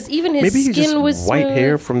 Because even his Maybe he's skin just was white smooth.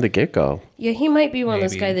 hair from the get go. Yeah, he might be one of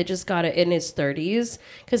those Maybe. guys that just got it in his 30s.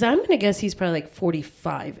 Because I'm going to guess he's probably like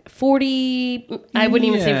 45. 40, I wouldn't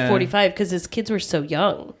even say Yeah. 45 because his kids were so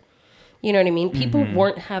young. You know what I mean? People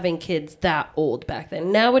weren't having kids that old back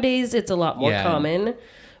then. Nowadays, it's a lot more Yeah. common.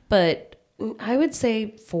 But I would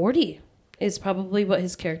say 40 is probably what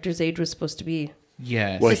his character's age was supposed to be.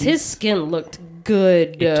 Yes. Well, Because his skin looked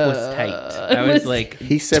good. it was tight. I was like,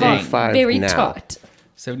 He's taut, 75 very now. taut.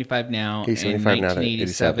 75 now. He's in 75 now to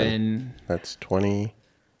 1987, That's 20,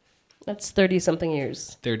 That's 30 something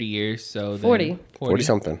years. 30 years. So then 40. 40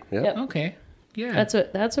 something. Yep. Yep. Okay. Yeah.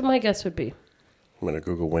 That's what my guess would be. I'm going to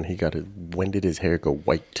Google when did his hair go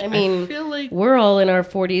white? I mean, I feel like, we're all in our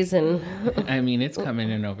 40s and I mean, it's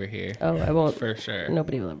coming in over here. I won't. For sure.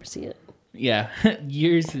 Nobody will ever see it. Yeah,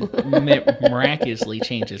 years miraculously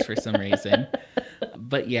changes for some reason.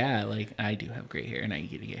 But yeah, like I do have gray hair and I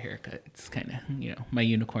get to get a haircut. It's kind of, my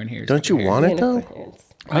unicorn hair. Don't you want it though?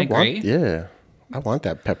 My gray? Yeah. I want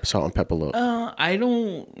that salt and pepper look. I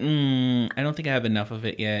don't think I have enough of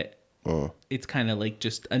it yet. It's kind of like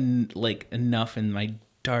just like enough in my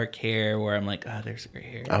dark hair where I'm like, oh, there's gray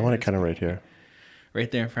hair. I want it kind of right here. right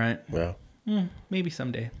there in front. Yeah. Maybe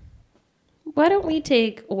someday. Why don't we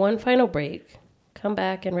take one final break, come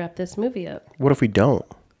back and wrap this movie up? What if we don't?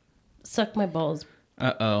 Suck my balls.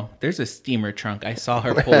 Uh-oh. There's a steamer trunk. I saw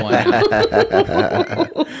her pull one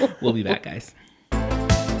out. We'll be back, guys.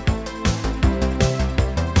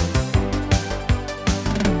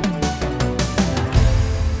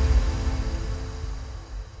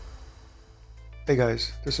 Hey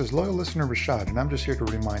guys, this is loyal listener Rashad, and I'm just here to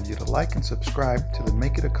remind you to like and subscribe to the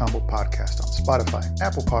Make It a Combo podcast on Spotify,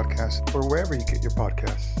 Apple Podcasts, or wherever you get your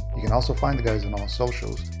podcasts. You can also find the guys on all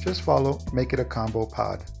socials. Just follow Make It a Combo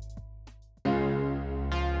Pod.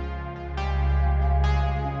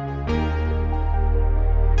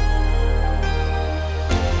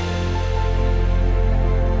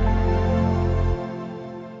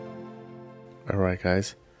 right,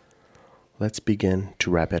 guys. Let's begin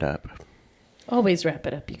to wrap it up. Always wrap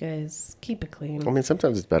it up, you guys. Keep it clean. I mean,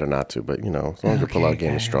 sometimes it's better not to, but as long as your pullout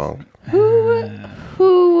game is strong.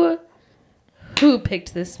 Who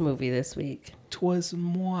picked this movie this week? 'Twas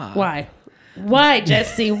moi. Why,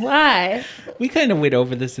 Jesse? Why? We kind of went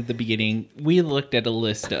over this at the beginning. We looked at a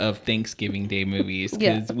list of Thanksgiving Day movies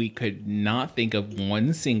because we could not think of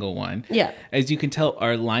one single one. Yeah. As you can tell,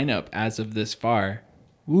 our lineup as of this far,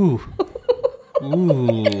 ooh.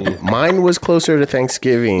 Mine was closer to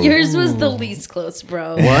Thanksgiving. Yours was the least close,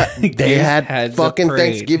 bro. What? They Yours had had the fucking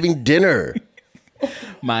parade. Thanksgiving dinner.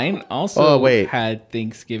 Mine also wait. had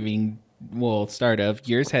Thanksgiving, start of.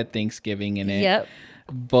 Yours had Thanksgiving in it. Yep.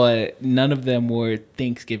 But none of them were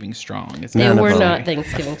Thanksgiving strong. It's They None of were them. not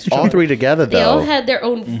Thanksgiving strong. All three together, though. They all had their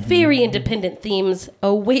own very independent themes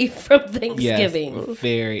away from Thanksgiving. Yes,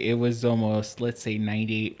 very. It was almost, let's say,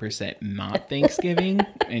 98% not Thanksgiving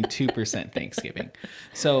and 2% Thanksgiving.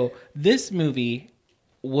 So this movie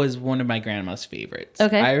was one of my grandma's favorites.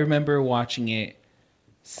 Okay. I remember watching it,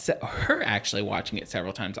 her actually watching it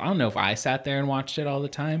several times. I don't know if I sat there and watched it all the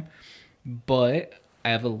time, but I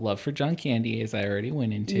have a love for John Candy, as I already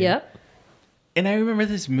went into. Yep. And I remember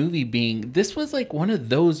this movie this was like one of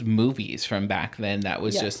those movies from back then that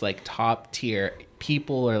was just like top tier.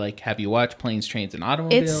 People are like, have you watched Planes, Trains, and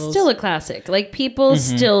Automobiles? It's still a classic. Like, people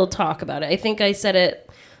still talk about it. I think I said it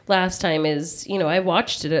last time I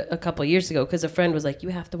watched it a couple years ago because a friend was like, you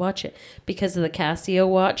have to watch it because of the Casio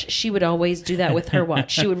watch. She would always do that with her watch.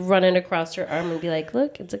 She would run it across her arm and be like,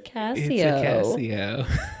 look, it's a Casio. It's a Casio.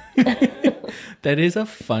 That is a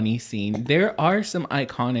funny scene. There are some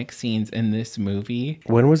iconic scenes in this movie.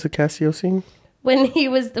 When was the Casio scene? When they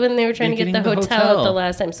were trying to get the hotel the hotel.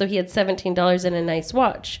 last time. So he had $17 in a nice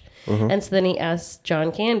watch. And so then he asked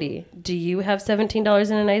John Candy, do you have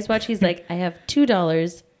 $17 in a nice watch? He's like, I have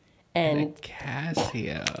 $2 and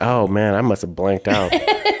Casio. Oh, man, I must have blanked out.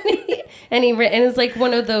 and it's like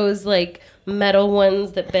one of those like metal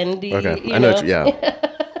ones that bendy. Okay, I know. Yeah.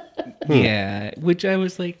 Yeah, which I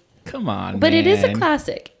was like, come on, But man. it is a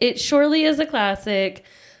classic. It surely is a classic.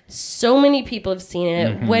 So many people have seen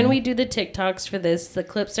it. When we do the TikToks for this, the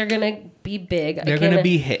clips are going to be big. They're going to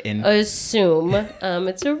be hitting. Assume.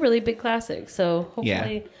 It's a really big classic. So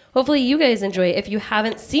hopefully you guys enjoy it. If you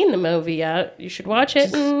haven't seen the movie yet, you should watch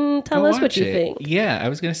it and tell Go us what watch you it. think. Yeah, I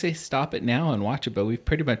was going to say stop it now and watch it, but we've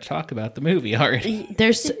pretty much talked about the movie already.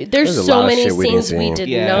 There's a so lot of many shit we didn't scenes we see. did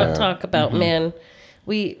Yeah. not talk about, man.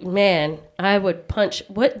 I would punch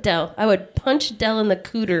Dell? I would punch Dell in the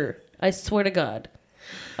cooter. I swear to God.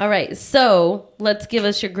 All right, so let's give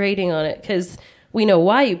us your grading on it because we know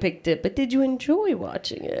why you picked it, but did you enjoy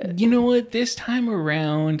watching it? You know what? This time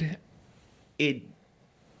around, it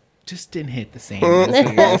just didn't hit the same.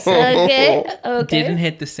 As the years. Okay. Didn't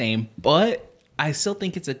hit the same, but I still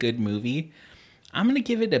think it's a good movie. I'm going to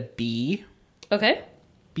give it a B Okay.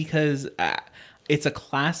 because it's a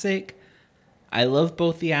classic. I love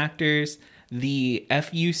both the actors. The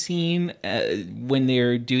FU scene when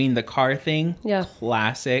they're doing the car thing,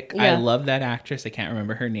 classic. Yeah. I love that actress. I can't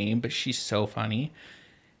remember her name, but she's so funny.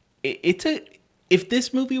 If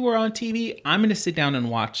this movie were on TV, I'm going to sit down and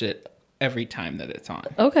watch it every time that it's on.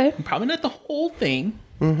 Okay. Probably not the whole thing,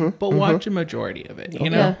 but watch a majority of it. You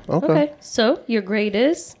know, Yeah. Okay. Okay. So your grade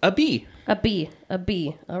is a B. a B. A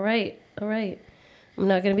B. All right. I'm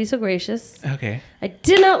not going to be so gracious. Okay. I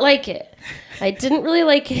did not like it. I didn't really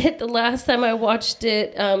like it the last time I watched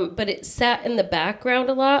it, but it sat in the background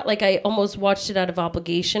a lot. Like, I almost watched it out of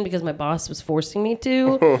obligation because my boss was forcing me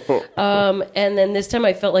to. And then this time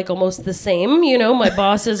I felt like almost the same. My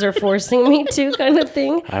bosses are forcing me to kind of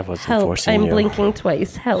thing. I wasn't Help. forcing I'm you. blinking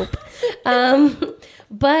twice. Help.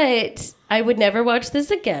 But I would never watch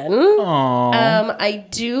this again. Aww. I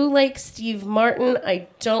do like Steve Martin. I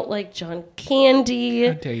don't like John Candy.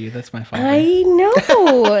 How dare you? That's my father. I know.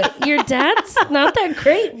 Your dad's not that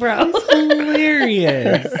great, bro.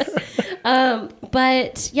 Hilarious.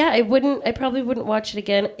 But yeah, I probably wouldn't watch it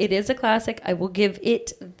again. It is a classic. I will give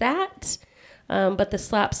it that. But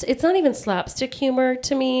it's not even slapstick humor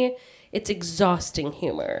to me. It's exhausting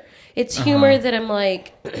humor. It's humor that I'm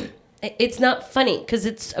like, it's not funny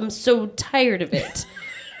because I'm so tired of it.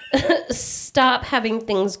 Stop having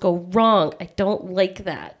things go wrong. I don't like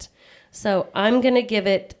that. So I'm going to give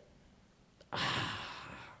it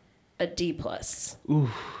a D+. Ooh.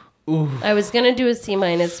 I was going to do a C-,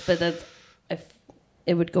 but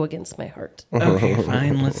it would go against my heart. Okay,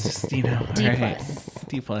 fine. Let's just, D+.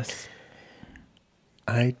 D+.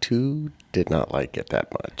 I, too, did not like it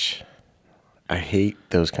that much. I hate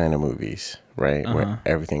those kind of movies, right? Where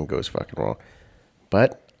everything goes fucking wrong.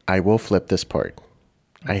 But I will flip this part.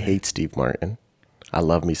 I hate Steve Martin. I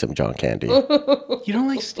love me some John Candy. You don't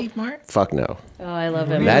like Steve Martin? Fuck no. Oh, I love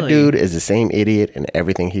him. Really? That dude is the same idiot in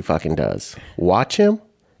everything he fucking does. Watch him,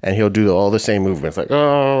 and he'll do all the same movements. Like,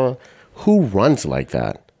 oh, who runs like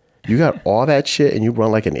that? You got all that shit, and you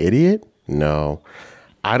run like an idiot? No,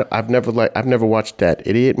 I've never watched that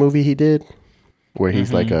idiot movie he did, where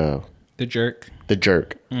he's like The Jerk. the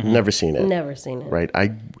jerk. Never seen it. Never seen it. Right?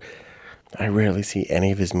 I rarely see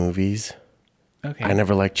any of his movies. Okay. I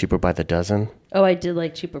never liked Cheaper by the Dozen. Oh, I did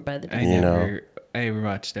like Cheaper by the I Dozen. never. I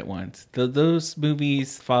watched it once. Those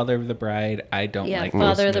movies, Father of the Bride, I don't Yeah, like.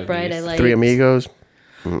 Father those of the Bride, I movies. like. Three Amigos.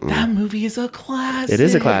 That movie is a classic. It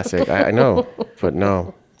is a classic. I know, but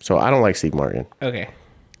no. So I don't like Steve Martin. Okay.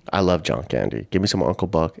 I love John Candy. Give me some Uncle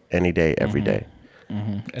Buck any day, every day.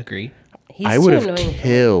 Agree. He's I would too have annoying.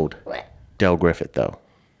 killed Del Griffith though.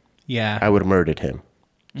 Yeah. I would have murdered him.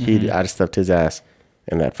 I'd have stuffed his ass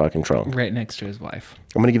in that fucking trunk. Right next to his wife.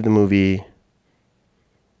 I'm gonna give the movie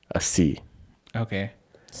a C. Okay.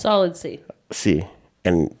 Solid C. C.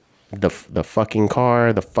 And the fucking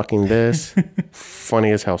car, the fucking this,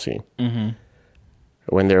 funny as hell scene.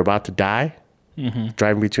 When they're about to die,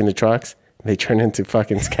 driving between the trucks, they turn into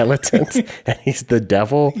fucking skeletons, and he's the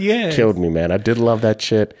devil. Yes. Killed me, man. I did love that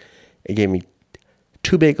shit. It gave me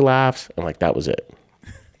 2 big laughs, and like that was it.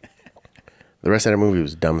 The rest of that movie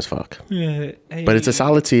was dumb as fuck. But it's a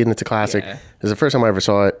solid C and it's a classic. Yeah. It's the first time I ever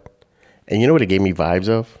saw it. And you know what it gave me vibes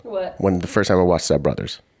of? What? When the first time I watched Step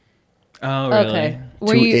Brothers. Oh, really? Okay.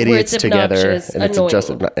 Two idiots together, obnoxious, and it's annoying,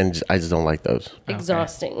 just I just don't like those.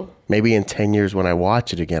 exhausting. Maybe in 10 years when I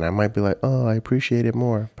watch it again, I might be like, oh, I appreciate it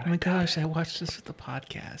more. Oh my gosh, I watched this with the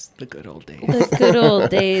podcast. The good old days. The good old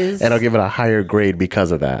days. And I'll give it a higher grade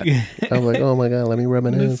because of that. I'm like, oh my God, let me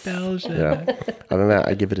reminisce. Nostalgia. Yeah. Other than that,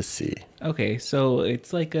 I give it a C. Okay, so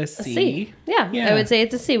it's like a A C. C. Yeah, I would say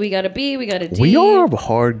it's a C. We got a B. We got a D. We are a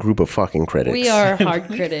hard group of fucking critics. We are hard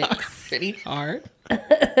critics. Pretty hard.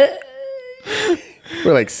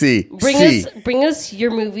 We're like C. C. Bring us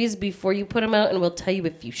your movies before you put them out, and we'll tell you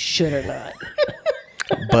if you should or not.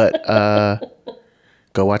 But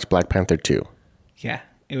go watch Black Panther 2. Yeah,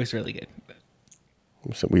 it was really good.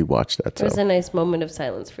 So we watched that. There was So a nice moment of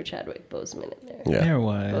silence for Chadwick Boseman in there. yeah. There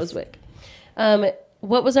was. Boswick.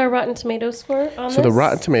 What was our Rotten Tomatoes score on this? So the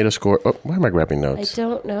Rotten Tomato score. Oh, why am I grabbing I notes?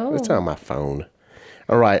 don't know. It's on my phone.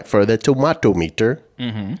 All right, for the tomato meter,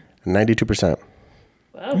 92%.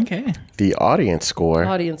 Okay. The audience score,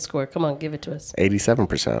 Audience score. Come on, give it to us.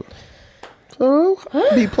 87%. So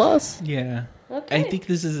B plus. Yeah. Okay. I think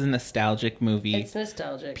this is a nostalgic movie. It's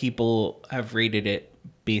nostalgic. People have rated it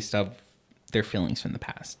based off their feelings from the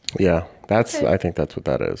past. Yeah, that's. Okay. I think that's what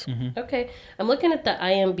that is. Okay. I'm looking at the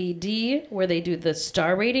IMBD where they do the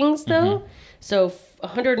star ratings, though. So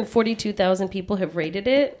 142,000 people have rated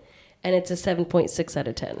it, and it's a 7.6 out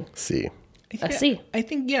of 10. C. A C. I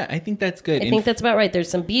think that's good. I think that's about right. There's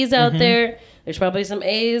some B's out there. There's probably some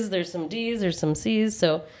A's. There's some D's. There's some C's.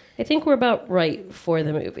 So I think we're about right for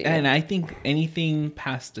the movie. And I think anything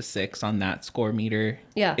past a 6 on that score meter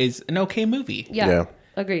Yeah. is an okay movie. yeah. Yeah.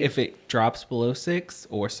 Agreed. If it drops below 6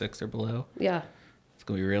 or 6 or below, yeah. it's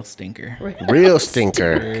going to be a real stinker. Real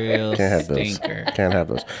stinker. Real Can't have those. stinker. Can't have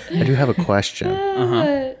those. I do have a question.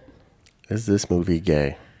 Is this movie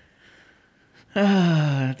gay?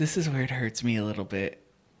 This is where it hurts me a little bit.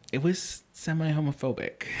 It was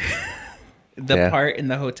semi-homophobic. The Yeah. part in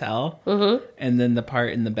the hotel and then the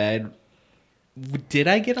part in the bed. Did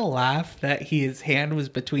I get a laugh that his hand was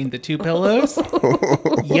between the two pillows?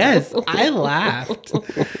 Yes, I laughed.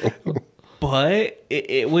 But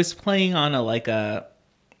it was playing on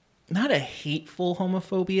not a hateful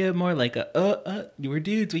homophobia, more like we're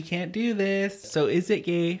dudes, we can't do this. So is it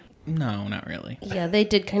gay? No, not really. Yeah, they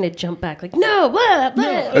did kind of jump back like, no, what?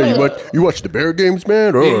 Hey, you watch the Bear games,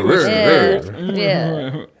 man?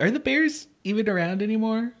 Yeah. Are the Bears even around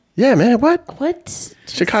anymore? Yeah, man. What? What?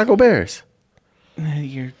 Chicago Bears.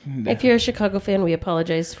 If you're a Chicago fan, we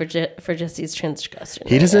apologize for Jesse's transgression.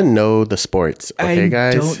 He doesn't know the sports. Okay, I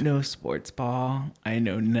guys. don't know sports ball. I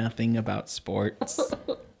know nothing about sports.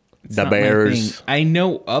 It's The not my Bears. thing. I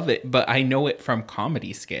know of it, but I know it from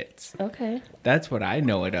comedy skits. Okay. That's what I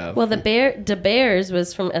know it of. Well, the Bears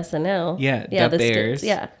was from SNL. yeah, the Bears. Bears.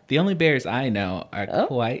 Yeah. The only Bears I know are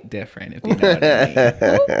quite different, if you know what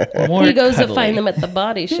I mean. More He goes cuddly. to find them at the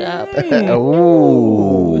body shop.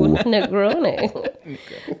 Ooh. Negroni.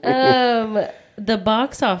 The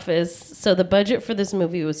box office. So the budget for this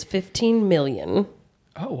movie was $15 million,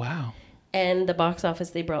 Oh, wow. and the box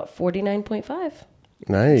office they brought 49.5.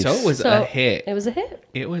 Nice. So it was a hit. It was a hit.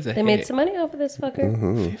 It was a hit. They made some money off of this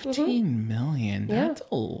fucker. 15 million. Yeah. That's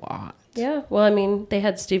a lot. Yeah. Well, I mean, they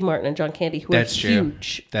had Steve Martin and John Candy, who That's are true.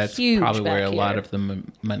 huge. That's huge probably where a back lot here. of the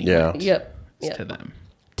money Yeah. went Yep. to Yep. them.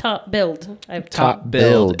 Top build. I've Top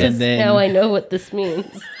build. build. And then Now I know what this means.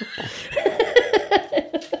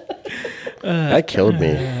 That killed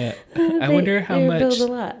me. I wonder how they much build a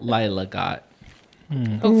lot. Lila got.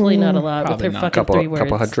 Hopefully not a lot Probably with her not. fucking 3 words.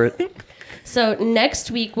 Couple hundred. So next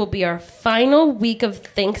week will be our final week of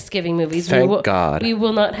Thanksgiving movies. Thank God. We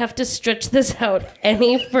will not have to stretch this out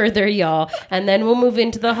any further, y'all. And then we'll move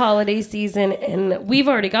into the holiday season. And we've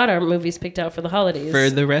already got our movies picked out for the holidays. For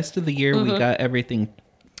the rest of the year, we got everything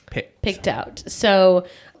picked out. So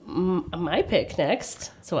my pick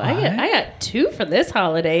next. So I got 2 for this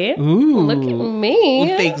holiday. Ooh. Look at me.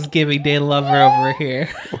 Thanksgiving Day lover over here.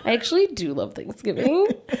 I actually do love Thanksgiving.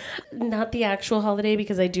 Not the actual holiday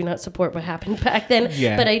because I do not support what happened back then.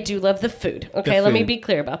 Yeah. But I do love the food. Okay, The let me food. be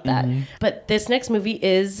clear about that. But this next movie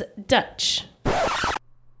is Dutch.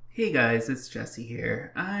 Hey guys, it's Jesse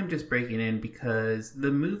here. I'm just breaking in because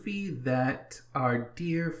the movie that our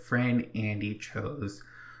dear friend Andy chose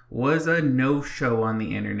was a no-show on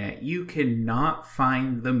the internet. You cannot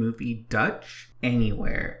find the movie Dutch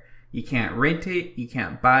anywhere. You can't rent it, you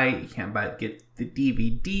can't buy it, you can't get the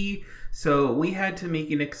DVD. So we had to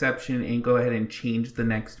make an exception and go ahead and change the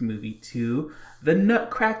next movie to The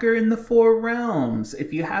Nutcracker in the Four Realms.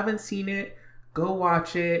 If you haven't seen it, go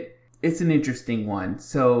watch it. It's an interesting one.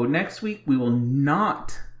 So next week we will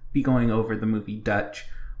not be going over the movie Dutch.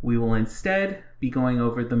 We will instead be going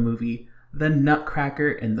over the movie The Nutcracker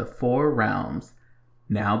in the Four Realms.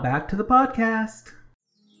 Now back to the podcast.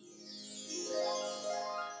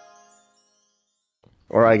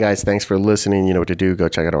 All right, guys. Thanks for listening. You know what to do. Go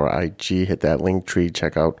check out our IG. Hit that link tree.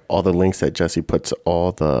 Check out all the links that Jesse puts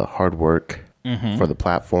all the hard work for the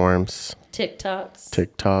platforms. TikToks.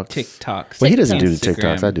 TikToks. Well, he doesn't do the Instagram.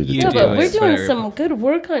 TikToks. I do the You No, TikToks. but do we're it, doing but some good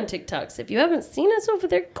work on TikToks. If you haven't seen us over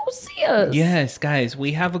there, go see us. Yes, guys,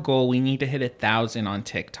 we have a goal. We need to hit 1,000 on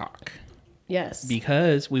TikTok Yes.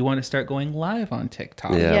 because we want to start going live on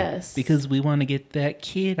TikTok. Yeah. Yes. Because we want to get that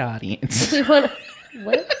kid audience. we want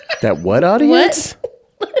what? That what audience?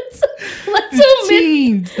 Let's omit.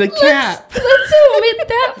 Teens, the cap. Let's omit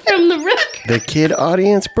that from the record. The kid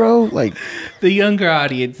audience, bro? Like, The younger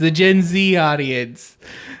audience, the Gen Z audience.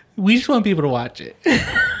 We just want people to watch it.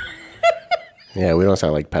 yeah, we don't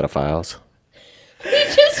sound like pedophiles. We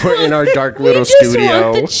just We're in our dark little we just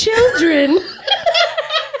studio. want the children.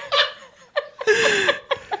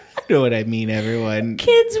 You know what I mean, everyone.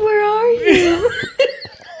 Kids, where are you?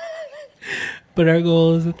 But our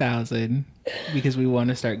goal is 1,000 because we want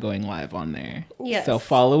to start going live on there. Yes. So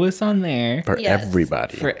follow us on there For Yes.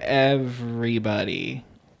 everybody. for everybody.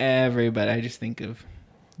 Everybody. I just think of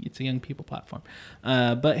it's a young people platform.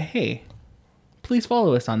 But hey, please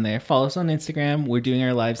follow us on there. Follow us on Instagram. We're doing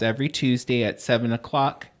our lives every Tuesday at 7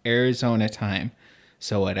 o'clock Arizona time.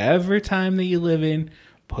 So whatever time that you live in,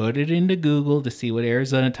 put it into Google to see what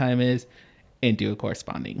Arizona time is and do a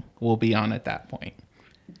corresponding. We'll be on at that point.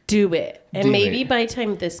 Do it. And Do maybe it. by the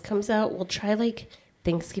time this comes out, we'll try like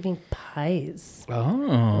Thanksgiving pies.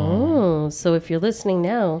 Oh. Oh, so if you're listening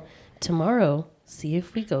now, tomorrow, see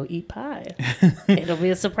if we go eat pie. It'll be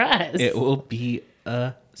a surprise. It will be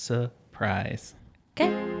a surprise.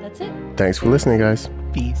 Okay, that's it. Thanks for listening, guys.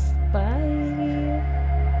 Peace. Bye.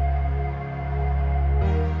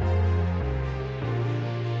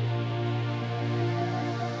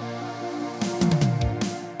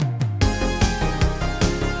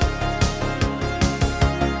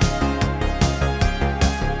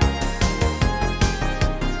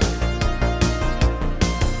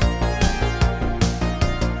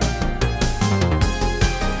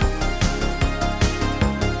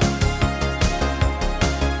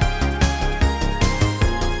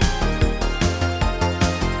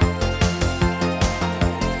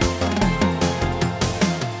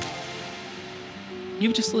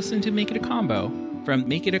 You've just listened to Make It a Combo from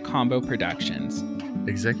Make It a Combo Productions.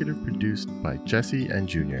 Executive produced by Jesse and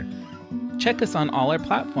Junior. Check us on all our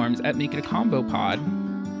platforms at Make It a Combo Pod.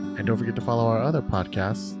 And don't forget to follow our other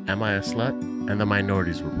podcasts, Am I a Slut and The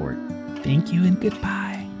Minorities Report. Thank you and goodbye.